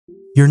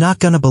You're not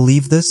gonna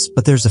believe this,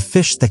 but there's a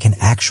fish that can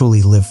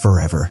actually live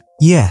forever.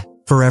 Yeah,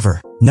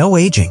 forever. No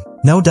aging,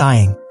 no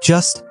dying,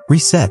 just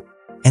reset.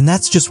 And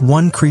that's just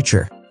one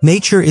creature.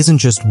 Nature isn't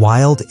just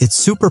wild,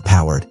 it's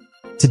superpowered.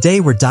 Today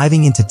we're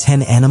diving into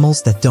 10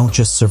 animals that don't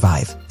just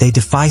survive. They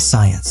defy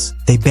science.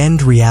 They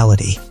bend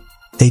reality.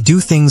 They do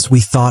things we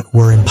thought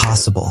were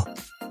impossible.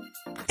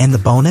 And the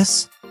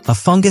bonus? A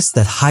fungus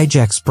that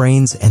hijacks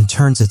brains and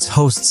turns its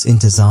hosts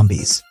into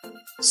zombies.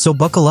 So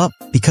buckle up,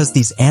 because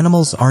these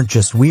animals aren't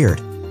just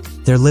weird.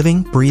 They're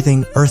living,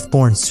 breathing,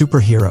 earthborn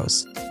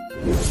superheroes.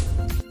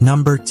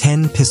 Number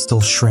 10.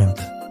 Pistol shrimp.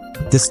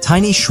 This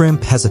tiny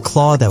shrimp has a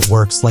claw that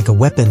works like a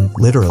weapon,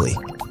 literally.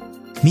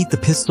 Meet the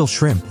pistol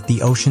shrimp,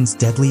 the ocean's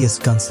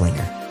deadliest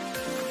gunslinger.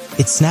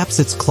 It snaps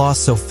its claws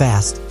so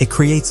fast, it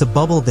creates a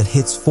bubble that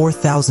hits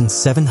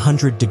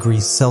 4,700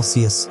 degrees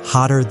Celsius,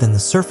 hotter than the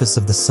surface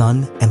of the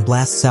sun, and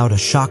blasts out a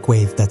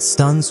shockwave that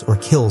stuns or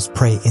kills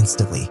prey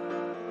instantly.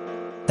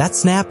 That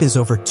snap is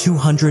over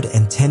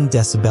 210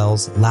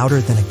 decibels,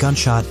 louder than a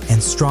gunshot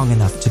and strong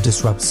enough to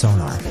disrupt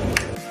sonar.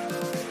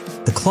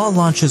 The claw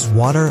launches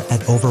water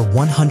at over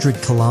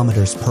 100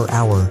 kilometers per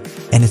hour,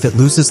 and if it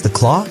loses the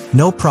claw,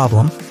 no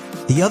problem.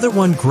 The other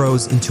one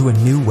grows into a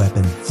new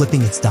weapon,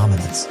 flipping its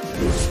dominance.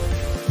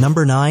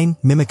 Number 9.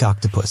 Mimic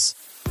octopus.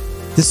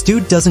 This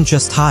dude doesn't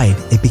just hide,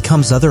 it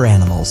becomes other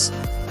animals.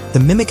 The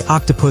mimic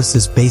octopus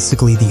is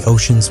basically the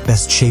ocean's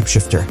best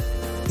shapeshifter.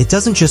 It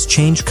doesn't just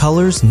change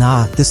colors,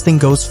 nah, this thing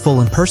goes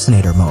full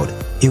impersonator mode.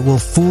 It will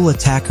fool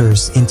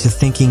attackers into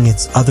thinking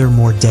it's other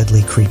more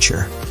deadly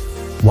creature.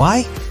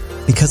 Why?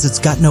 Because it's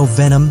got no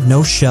venom,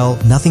 no shell,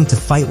 nothing to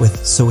fight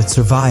with, so it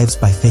survives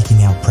by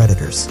faking out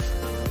predators.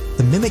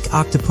 The mimic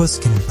octopus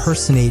can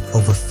impersonate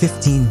over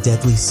 15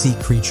 deadly sea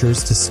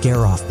creatures to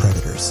scare off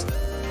predators,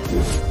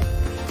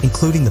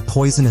 including the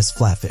poisonous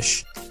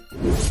flatfish,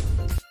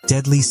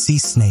 deadly sea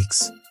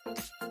snakes,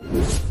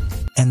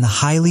 and the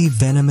highly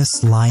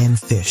venomous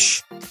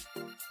lionfish.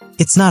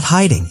 It's not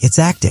hiding, it's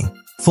acting.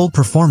 Full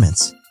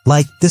performance.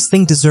 Like, this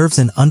thing deserves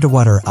an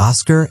underwater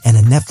Oscar and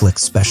a Netflix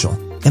special.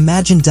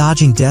 Imagine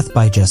dodging death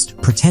by just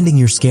pretending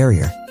you're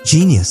scarier.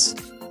 Genius.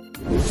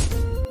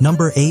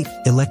 Number 8.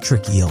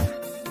 Electric eel.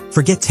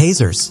 Forget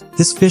tasers.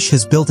 This fish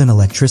has built-in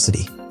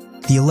electricity.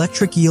 The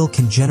electric eel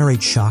can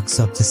generate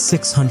shocks up to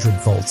 600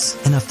 volts,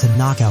 enough to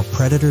knock out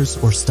predators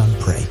or stun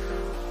prey.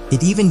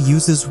 It even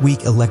uses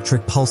weak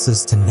electric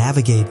pulses to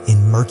navigate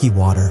in murky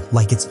water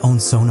like its own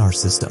sonar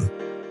system.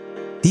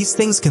 These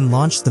things can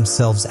launch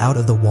themselves out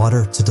of the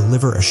water to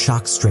deliver a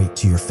shock straight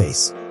to your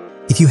face.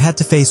 If you had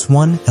to face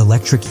one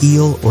electric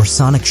eel or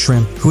sonic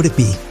shrimp, who'd it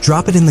be?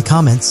 Drop it in the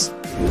comments.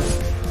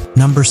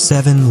 Number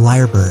 7.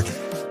 Lyrebird.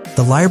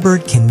 The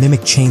lyrebird can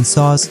mimic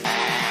chainsaws,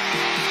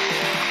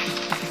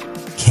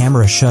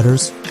 camera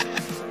shutters,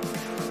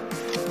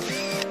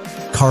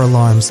 car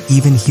alarms,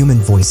 even human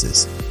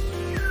voices.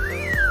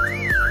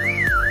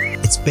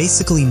 It's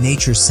basically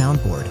nature's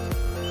soundboard.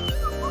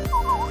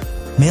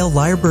 Male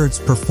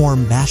lyrebirds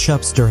perform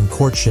mashups during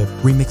courtship,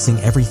 remixing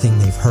everything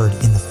they've heard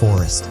in the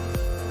forest.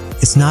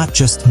 It's not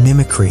just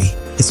mimicry,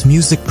 it's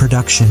music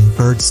production,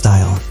 bird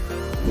style.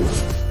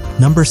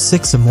 Number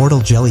 6.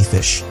 Immortal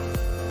jellyfish.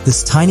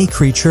 This tiny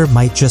creature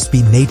might just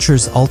be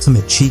nature's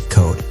ultimate cheat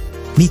code.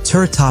 Meet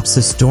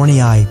Turritopsis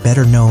dohrnii,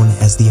 better known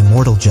as the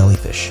immortal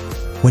jellyfish.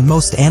 When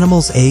most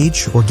animals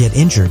age or get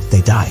injured,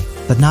 they die.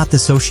 But not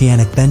this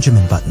oceanic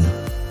Benjamin Button.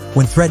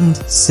 When threatened,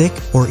 sick,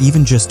 or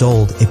even just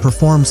old, it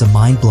performs a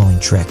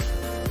mind-blowing trick.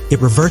 It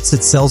reverts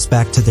its cells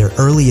back to their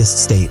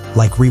earliest state,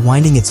 like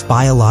rewinding its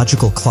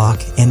biological clock,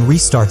 and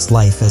restarts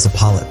life as a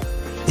polyp.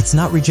 It's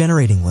not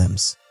regenerating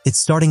limbs. It's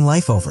starting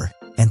life over.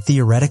 And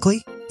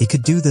theoretically, it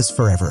could do this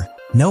forever.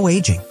 No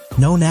aging,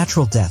 no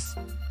natural death.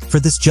 For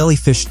this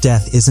jellyfish,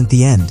 death isn't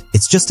the end,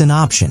 it's just an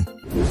option.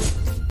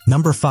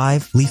 Number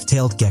 5.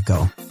 Leaf-tailed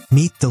gecko.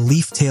 Meet the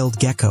leaf-tailed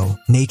gecko,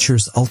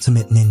 nature's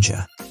ultimate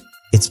ninja.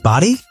 Its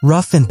body?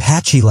 Rough and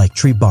patchy like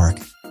tree bark.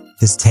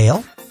 His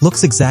tail?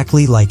 Looks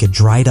exactly like a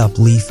dried-up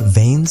leaf,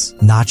 veins,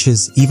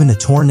 notches, even a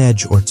torn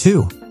edge or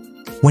two.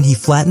 When he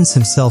flattens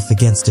himself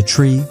against a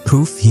tree,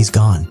 poof, he's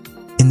gone.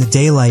 In the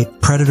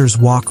daylight, predators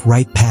walk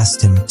right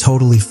past him,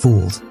 totally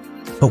fooled.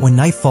 But when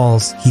night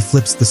falls, he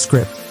flips the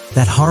script.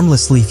 That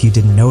harmless leaf you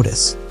didn't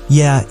notice.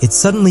 Yeah, it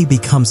suddenly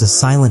becomes a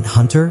silent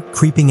hunter,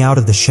 creeping out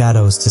of the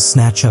shadows to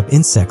snatch up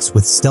insects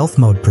with stealth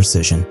mode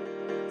precision.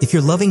 If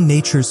you're loving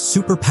nature's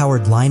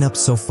superpowered lineup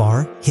so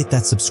far, hit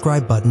that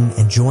subscribe button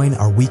and join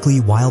our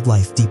weekly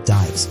wildlife deep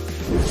dives.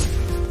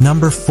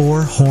 Number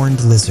 4.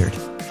 Horned lizard.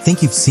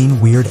 Think you've seen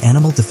weird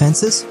animal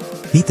defenses?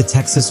 Meet the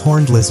Texas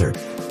horned lizard.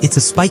 It's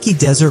a spiky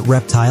desert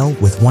reptile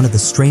with one of the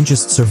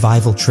strangest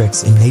survival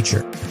tricks in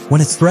nature.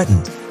 When it's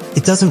threatened,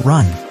 it doesn't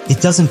run,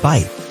 it doesn't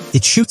bite,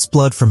 it shoots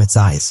blood from its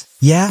eyes.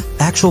 Yeah,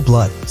 actual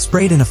blood,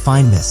 sprayed in a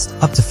fine mist,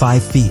 up to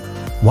 5 feet.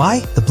 Why?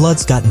 The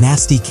blood's got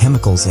nasty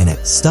chemicals in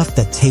it, stuff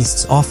that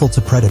tastes awful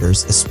to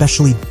predators,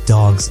 especially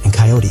dogs and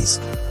coyotes.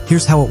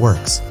 Here's how it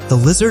works. The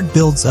lizard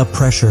builds up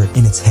pressure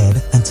in its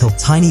head until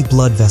tiny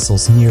blood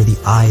vessels near the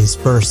eyes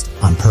burst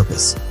on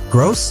purpose.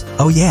 Gross?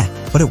 Oh yeah,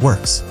 but it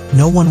works.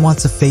 No one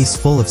wants a face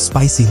full of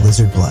spicy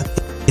lizard blood.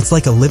 It's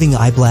like a living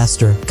eye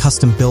blaster,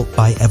 custom built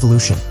by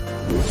evolution.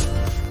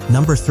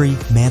 Number 3.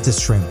 Mantis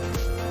shrimp.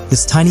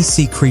 This tiny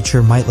sea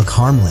creature might look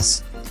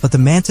harmless, but the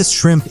mantis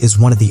shrimp is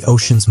one of the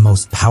ocean's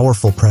most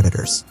powerful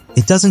predators.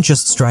 It doesn't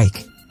just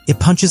strike. It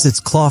punches its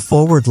claw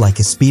forward like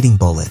a speeding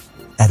bullet.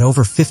 At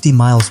over 50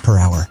 miles per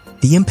hour,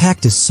 the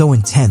impact is so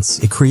intense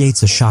it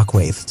creates a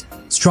shockwave,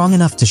 strong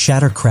enough to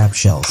shatter crab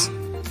shells,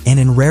 and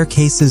in rare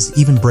cases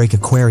even break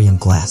aquarium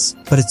glass.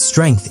 But its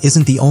strength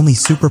isn't the only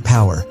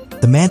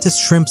superpower. The mantis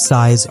shrimp's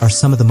eyes are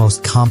some of the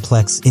most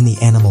complex in the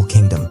animal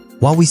kingdom.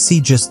 While we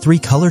see just 3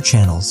 color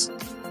channels,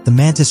 the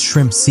mantis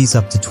shrimp sees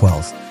up to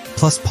 12,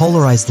 plus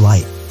polarized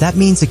light. That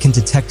means it can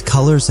detect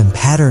colors and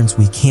patterns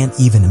we can't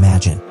even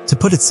imagine. To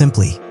put it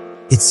simply,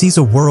 it sees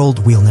a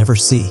world we'll never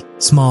see.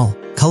 Small,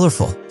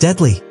 colorful,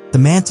 deadly. The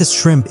mantis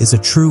shrimp is a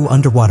true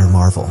underwater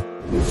marvel.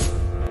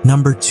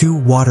 Number 2.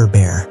 Water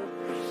bear.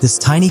 This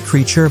tiny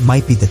creature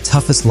might be the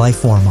toughest life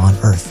form on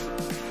Earth.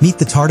 Meet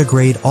the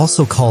tardigrade,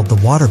 also called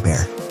the water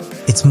bear.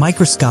 It's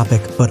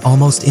microscopic but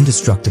almost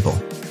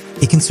indestructible.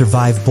 It can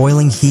survive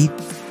boiling heat,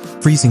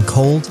 freezing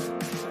cold,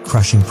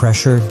 crushing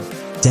pressure,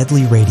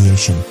 deadly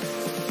radiation,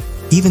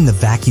 even the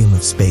vacuum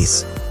of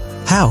space.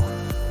 How?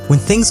 When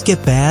things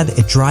get bad,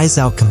 it dries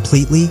out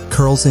completely,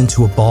 curls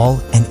into a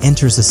ball, and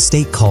enters a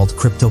state called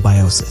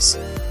cryptobiosis.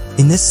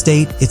 In this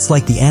state, it's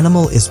like the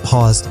animal is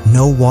paused,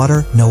 no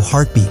water, no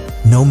heartbeat,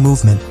 no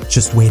movement,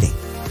 just waiting.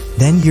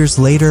 Then years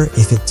later,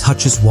 if it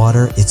touches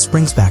water, it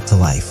springs back to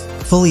life,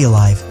 fully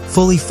alive,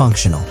 fully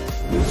functional.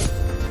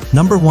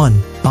 Number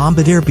 1.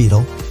 Bombardier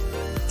beetle.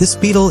 This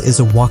beetle is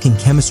a walking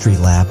chemistry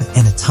lab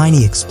and a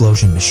tiny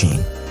explosion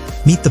machine.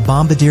 Meet the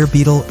bombardier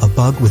beetle, a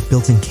bug with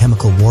built-in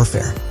chemical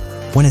warfare.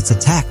 When it's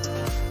attacked,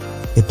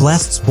 it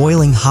blasts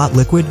boiling hot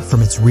liquid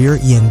from its rear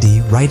end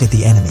right at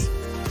the enemy.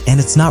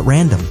 And it's not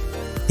random.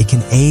 It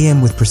can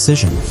aim with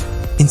precision.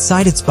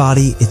 Inside its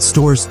body, it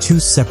stores 2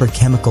 separate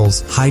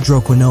chemicals,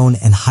 hydroquinone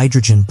and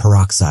hydrogen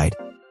peroxide.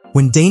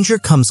 When danger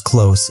comes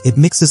close, it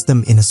mixes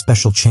them in a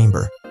special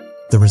chamber.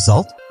 The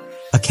result?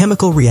 A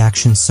chemical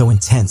reaction so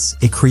intense,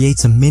 it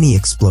creates a mini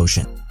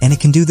explosion, and it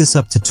can do this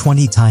up to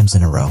 20 times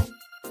in a row,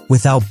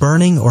 without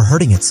burning or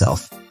hurting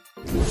itself.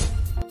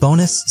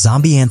 Bonus,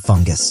 zombie ant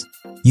fungus.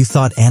 You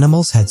thought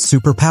animals had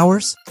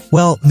superpowers?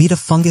 Well, meet a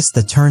fungus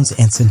that turns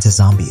ants into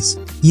zombies.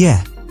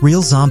 Yeah,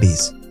 real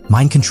zombies.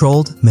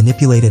 Mind-controlled,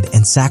 manipulated,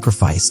 and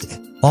sacrificed.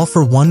 All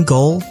for one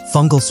goal,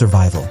 fungal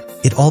survival.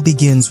 It all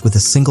begins with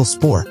a single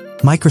spore.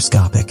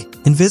 Microscopic,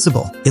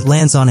 invisible. It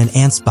lands on an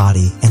ant's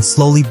body and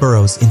slowly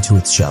burrows into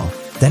its shell.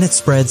 Then it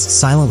spreads,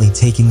 silently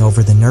taking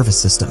over the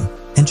nervous system.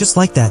 And just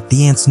like that,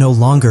 the ant's no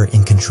longer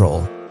in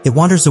control. It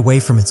wanders away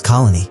from its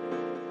colony,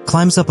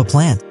 climbs up a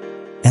plant,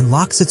 and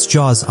locks its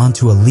jaws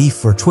onto a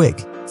leaf or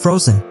twig.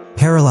 Frozen,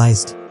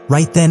 paralyzed.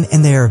 Right then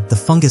and there, the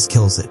fungus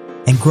kills it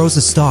and grows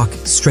a stalk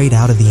straight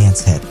out of the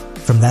ant's head.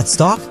 From that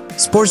stalk,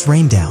 spores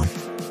rain down,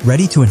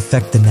 ready to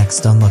infect the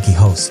next unlucky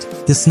host.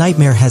 This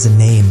nightmare has a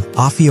name,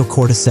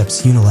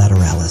 Ophiocordyceps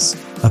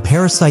unilateralis, a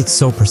parasite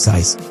so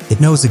precise,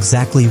 it knows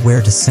exactly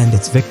where to send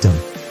its victim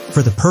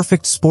for the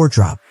perfect spore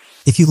drop.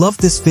 If you loved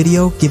this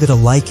video, give it a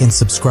like and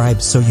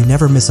subscribe so you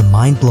never miss a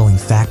mind-blowing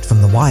fact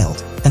from the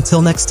wild.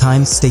 Until next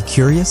time, stay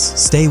curious,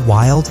 stay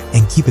wild,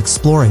 and keep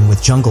exploring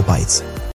with Jungle Bytes.